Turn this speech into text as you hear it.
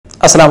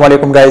Assalamu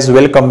alaikum guys,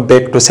 welcome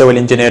back to Civil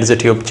Engineers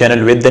YouTube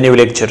channel with the new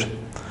lecture.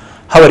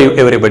 How are you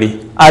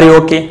everybody? Are you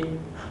okay?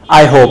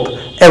 I hope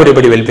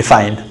everybody will be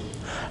fine.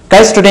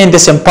 Guys, today in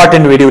this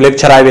important video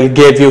lecture I will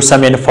give you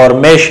some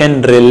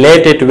information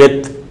related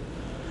with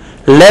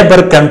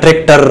labor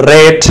contractor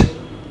rate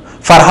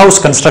for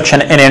house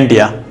construction in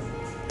India.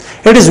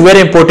 It is very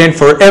important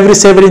for every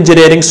civil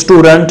engineering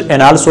student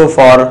and also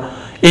for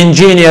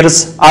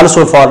engineers,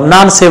 also for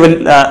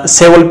non-civil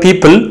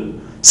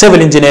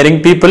civil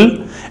engineering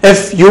people.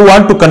 If you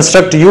want to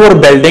construct your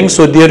building,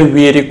 so there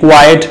we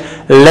required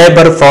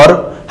labor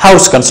for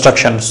house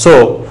construction.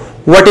 So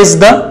what is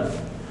the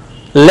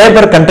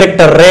labor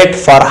contractor rate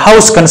for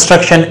house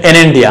construction in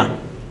India?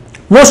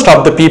 Most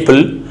of the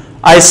people,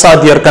 I saw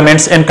their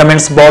comments in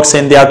comments box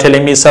and they are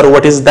telling me, sir,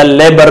 what is the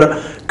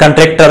labor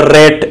contractor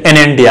rate in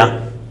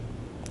India?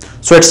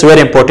 So it's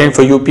very important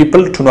for you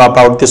people to know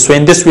about this. So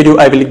in this video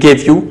I will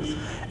give you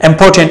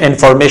important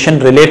information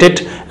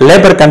related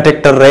labor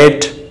contractor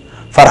rate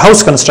for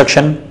house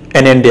construction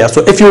in India.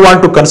 So if you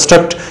want to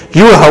construct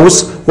your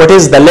house, what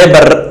is the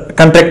labor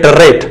contractor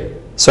rate?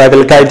 So I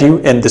will guide you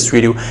in this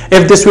video.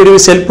 If this video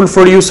is helpful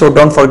for you, so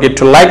don't forget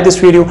to like this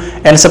video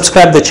and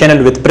subscribe the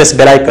channel with press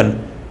bell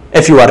icon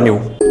if you are new.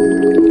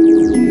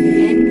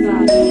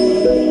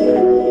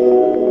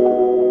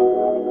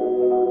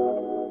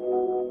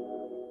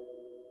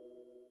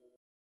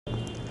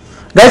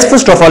 Guys,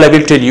 first of all I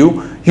will tell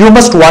you, you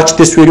must watch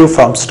this video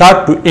from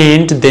start to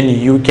end, then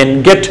you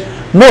can get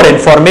more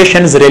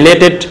information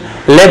related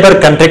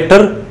labor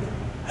contractor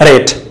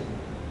rate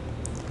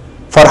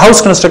for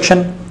house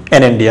construction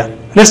in India.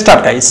 Let's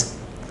start guys.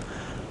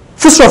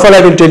 First of all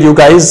I will tell you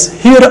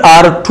guys, here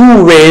are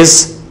two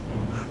ways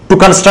to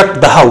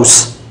construct the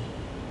house.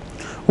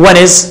 One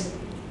is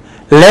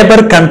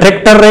labor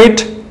contractor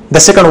rate, the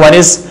second one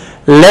is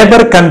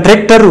labor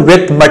contractor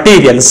with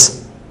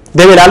materials.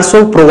 They will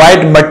also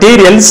provide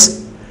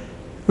materials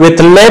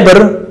with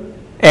labor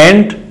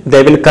and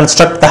they will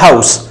construct the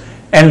house.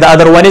 And the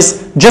other one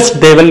is just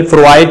they will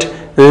provide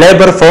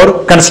labor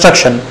for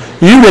construction.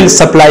 You will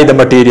supply the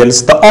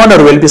materials, the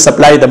owner will be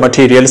supply the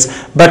materials,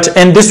 but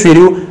in this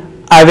video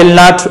I will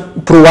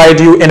not provide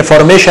you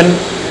information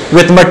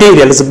with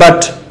materials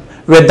but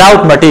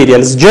without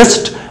materials,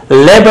 just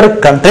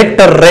labor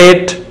contractor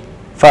rate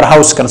for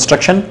house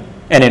construction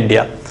in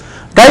India.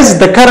 Guys,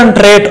 the current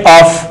rate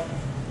of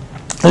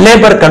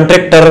labor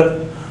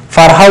contractor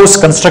for house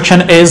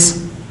construction is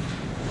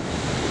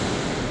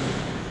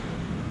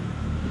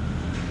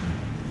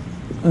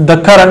the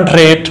current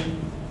rate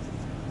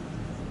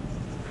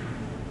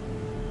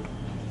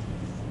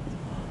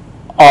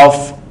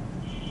of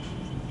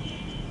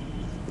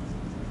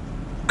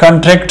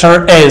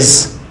contractor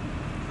is,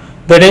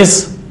 that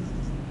is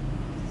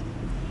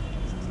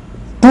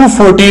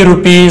 240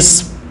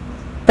 rupees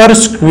per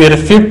square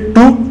feet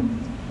to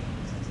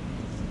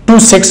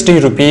 260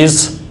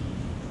 rupees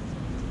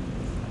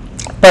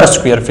per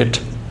square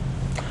feet.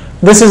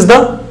 This is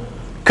the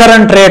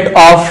current rate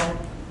of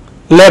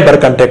labor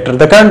contractor,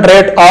 the current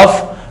rate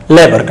of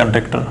labor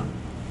contractor.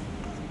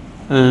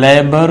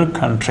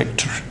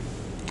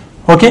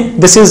 Okay,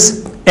 this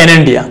is in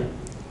India.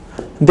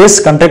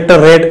 This contractor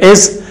rate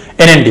is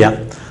in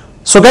India.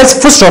 So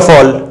guys, first of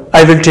all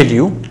I will tell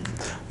you,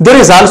 there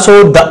is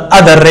also the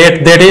other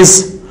rate, that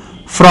is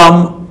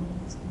from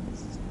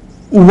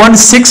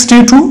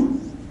 160 to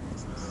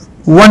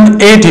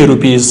 180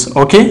 rupees,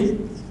 okay,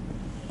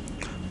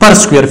 per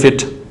square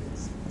feet.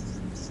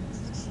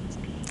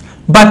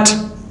 But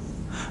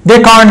they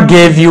can't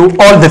give you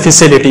all the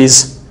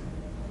facilities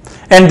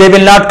and they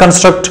will not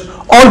construct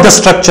all the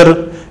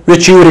structure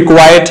which you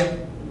required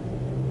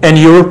in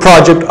your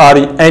project or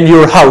in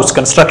your house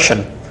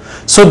construction.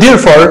 So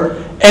therefore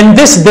in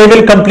this they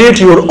will complete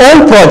your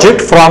whole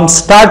project from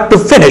start to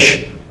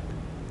finish.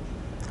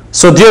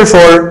 So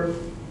therefore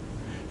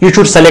you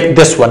should select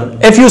this one.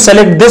 If you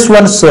select this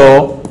one,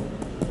 so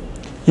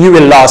you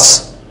will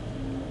lose.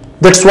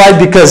 That's why,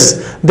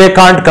 because they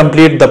can't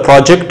complete the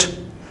project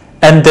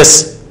and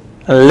this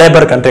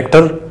labor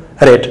contractor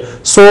rate.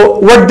 So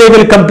what they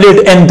will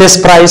complete in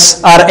this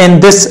price or in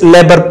this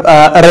labor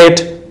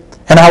rate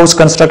in house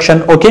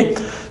construction. Okay,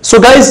 so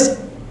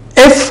guys,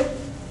 if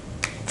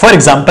for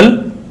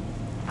example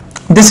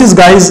this is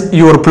guys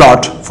your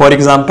plot, for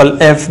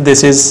example if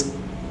this is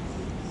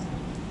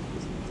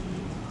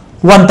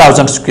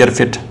 1000 square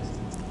feet,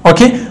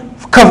 okay,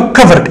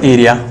 covered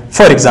area,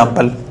 for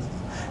example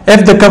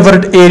if the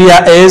covered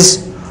area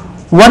is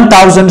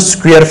 1000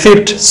 square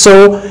feet,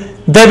 so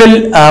they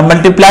will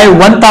multiply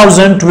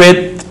 1000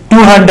 with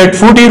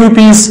 240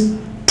 rupees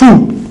 2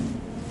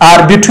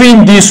 or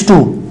between these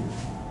two,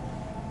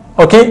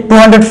 okay,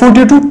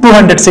 240 to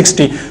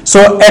 260.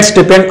 So it's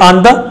depend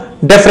on the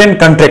different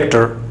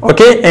contractor,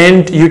 okay,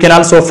 and you can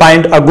also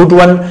find a good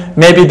one,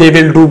 maybe they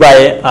will do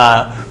by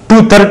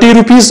 230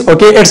 rupees,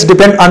 okay, it's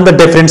depend on the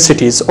different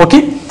cities,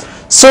 okay.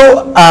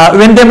 So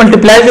when they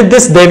multiply with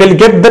this, they will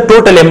get the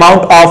total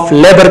amount of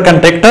labor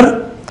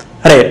contractor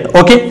rate,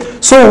 okay.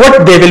 So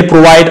what they will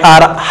provide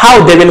or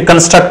how they will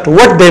construct,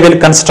 what they will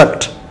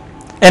construct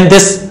in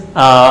this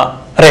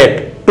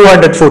rate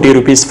 240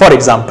 rupees, for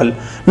example.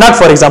 Not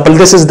for example,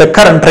 this is the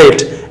current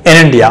rate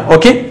in India.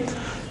 Okay,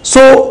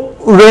 so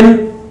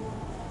when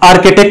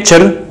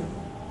architecture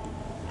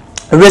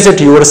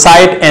visit your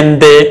site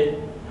and they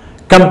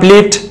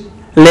complete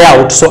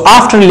layout, so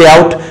after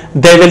layout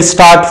they will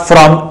start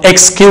from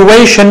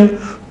excavation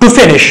to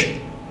finish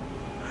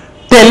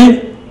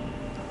till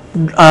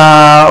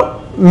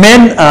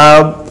main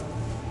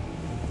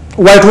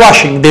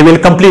whitewashing. They will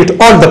complete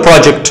all the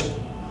project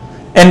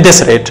in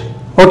this rate.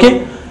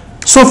 Okay,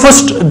 so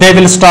first they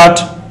will start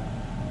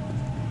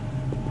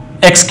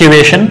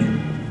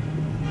excavation,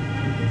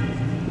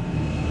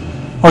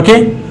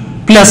 okay,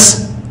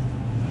 plus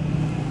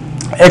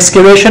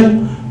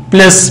excavation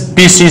plus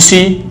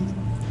PCC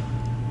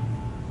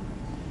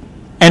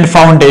and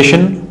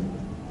foundation,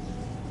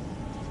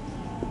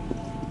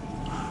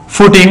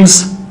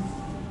 footings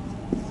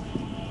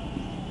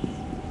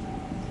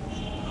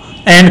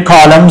and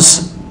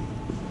columns,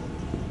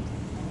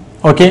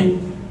 okay,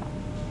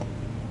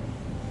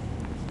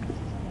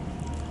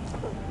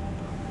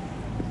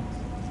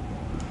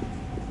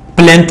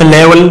 plinth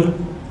level,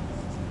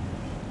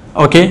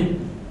 okay,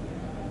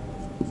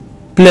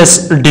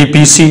 plus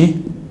DPC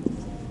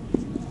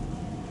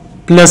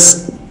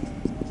plus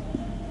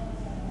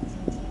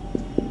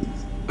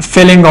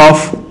filling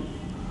of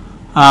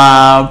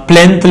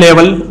plinth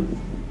level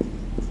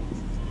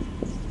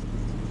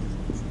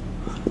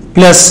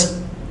plus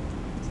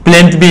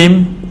plinth beam,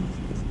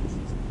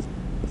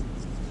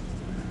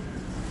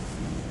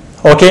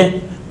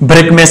 okay,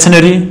 brick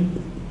masonry,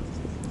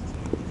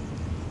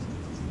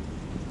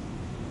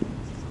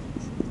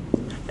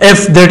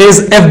 if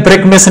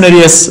brick masonry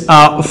is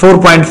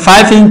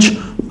 4.5 inch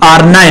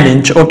or 9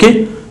 inch,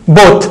 okay,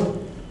 both.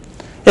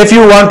 If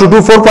you want to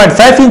do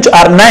 4.5 inch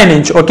or 9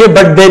 inch, okay,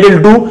 but they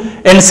will do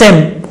in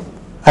same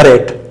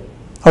rate,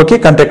 okay,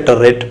 contractor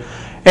rate.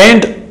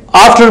 And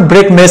after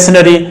brick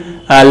masonry,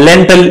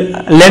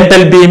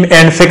 lentil beam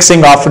and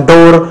fixing of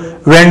door,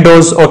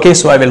 windows, okay,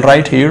 so I will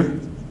write here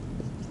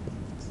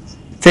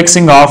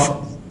fixing of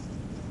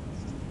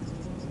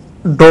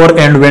door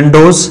and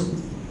windows,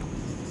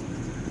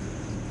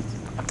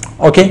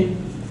 okay,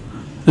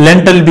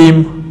 lentil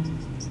beam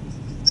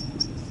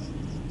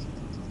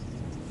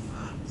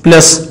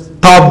plus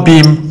top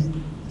beam,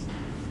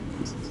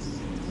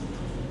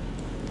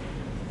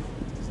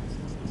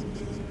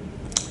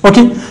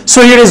 okay.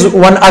 So here is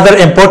one other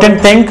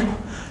important thing,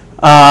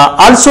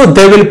 also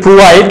they will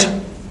provide,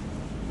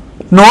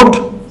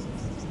 note,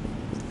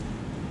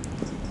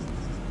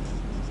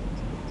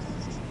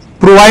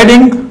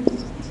 providing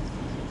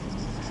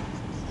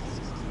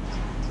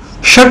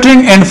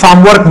shuttering and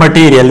formwork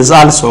materials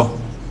also.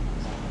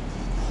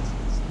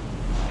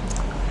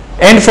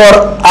 And for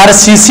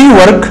RCC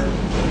work,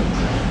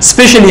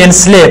 especially in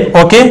slab,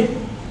 okay,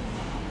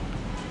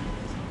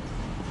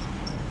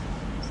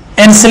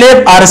 in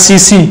slab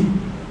RCC,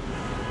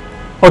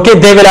 okay,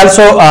 they will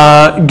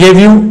also give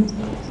you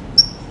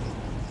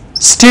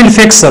steel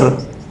fixer,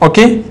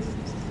 okay.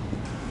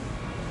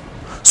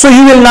 So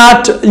you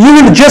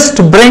will just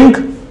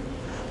bring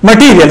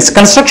materials,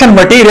 construction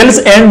materials,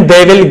 and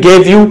they will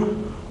give you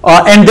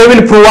and they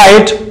will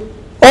provide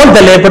all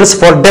the laborers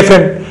for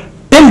different,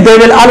 till they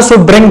will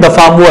also bring the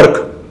farm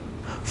work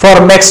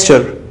for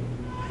mixture,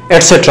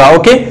 etc.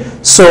 Okay,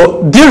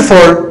 so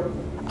therefore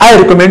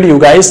I recommend you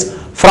guys,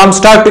 from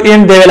start to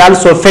end they will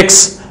also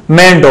fix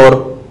main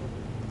door,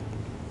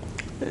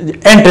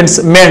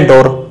 entrance main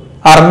door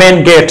or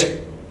main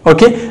gate,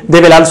 okay,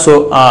 they will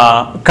also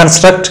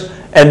construct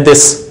in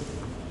this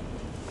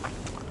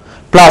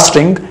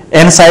plastering,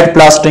 inside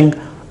plastering,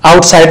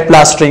 outside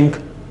plastering,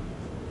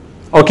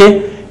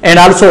 okay, and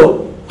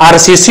also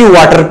RCC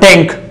water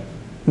tank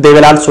they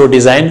will also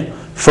design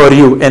for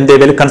you and they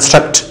will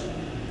construct,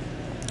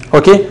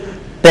 okay,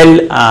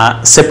 till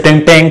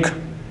septic tank,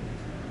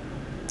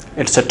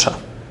 etc.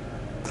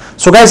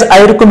 So guys,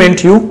 I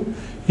recommend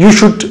you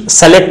should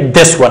select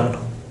this one,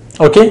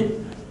 okay,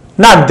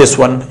 not this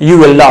one, you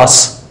will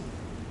lose.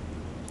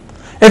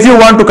 If you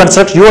want to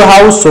construct your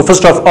house, so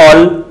first of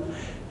all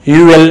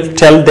you will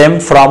tell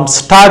them from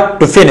start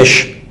to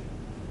finish.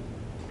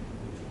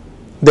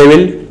 They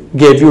will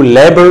give you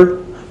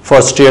labor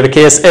for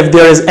staircase, if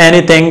there is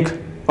anything,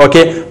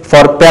 okay,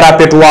 for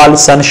parapet wall,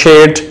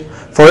 sunshade,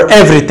 for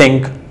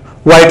everything,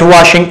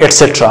 whitewashing,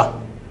 etc.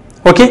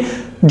 Okay,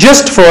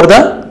 just for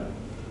the,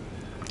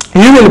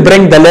 you will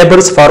bring the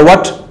laborers for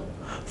what?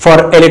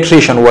 For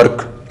electrician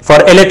work,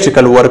 for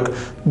electrical work,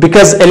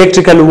 because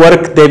electrical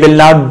work they will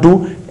not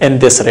do in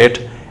this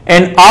rate.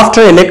 And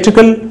after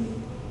electrical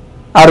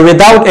or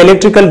without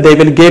electrical, they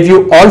will give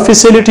you all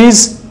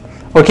facilities,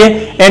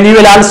 okay, and you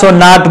will also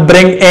not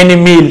bring any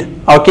meal,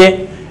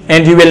 okay,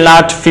 and you will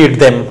not feed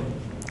them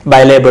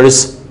by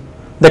laborers.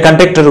 The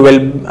contractor will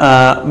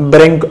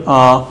bring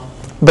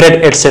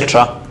bread,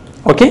 etc.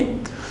 Okay,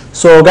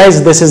 so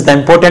guys, this is the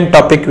important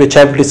topic which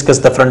I have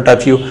discussed the front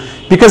of you,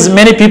 because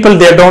many people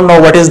they don't know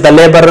what is the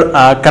labor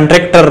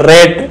contractor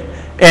rate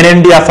in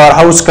India for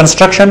house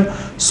construction.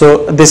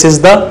 So this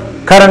is the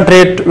current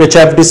rate which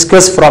I have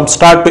discussed from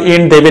start to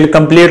end, they will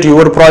complete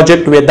your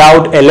project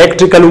without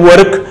electrical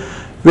work,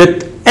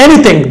 with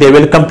anything they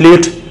will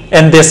complete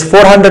in this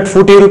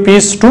 440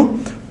 rupees to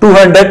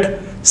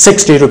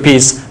 260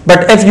 rupees.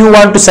 But if you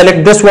want to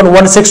select this one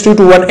 160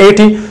 to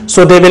 180,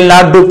 so they will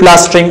not do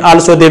plastering,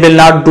 also they will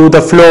not do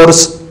the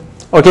floors,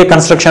 okay,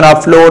 construction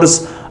of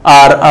floors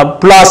or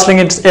plastering,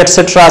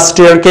 etc.,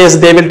 staircase.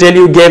 They will tell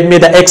you, give me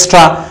the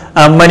extra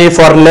money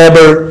for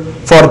labor,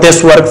 for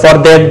this work, for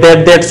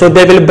that. So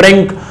they will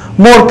bring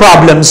more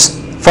problems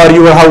for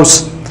your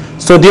house.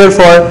 So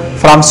therefore,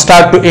 from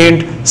start to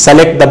end,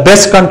 select the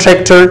best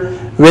contractor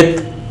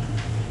with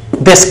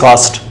this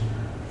cost,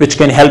 which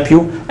can help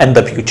you in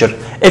the future.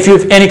 If you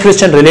have any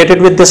question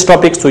related with this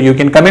topic, so you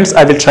can comments.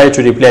 I will try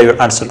to reply your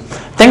answer.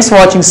 Thanks for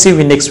watching. See you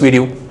in next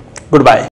video. Goodbye.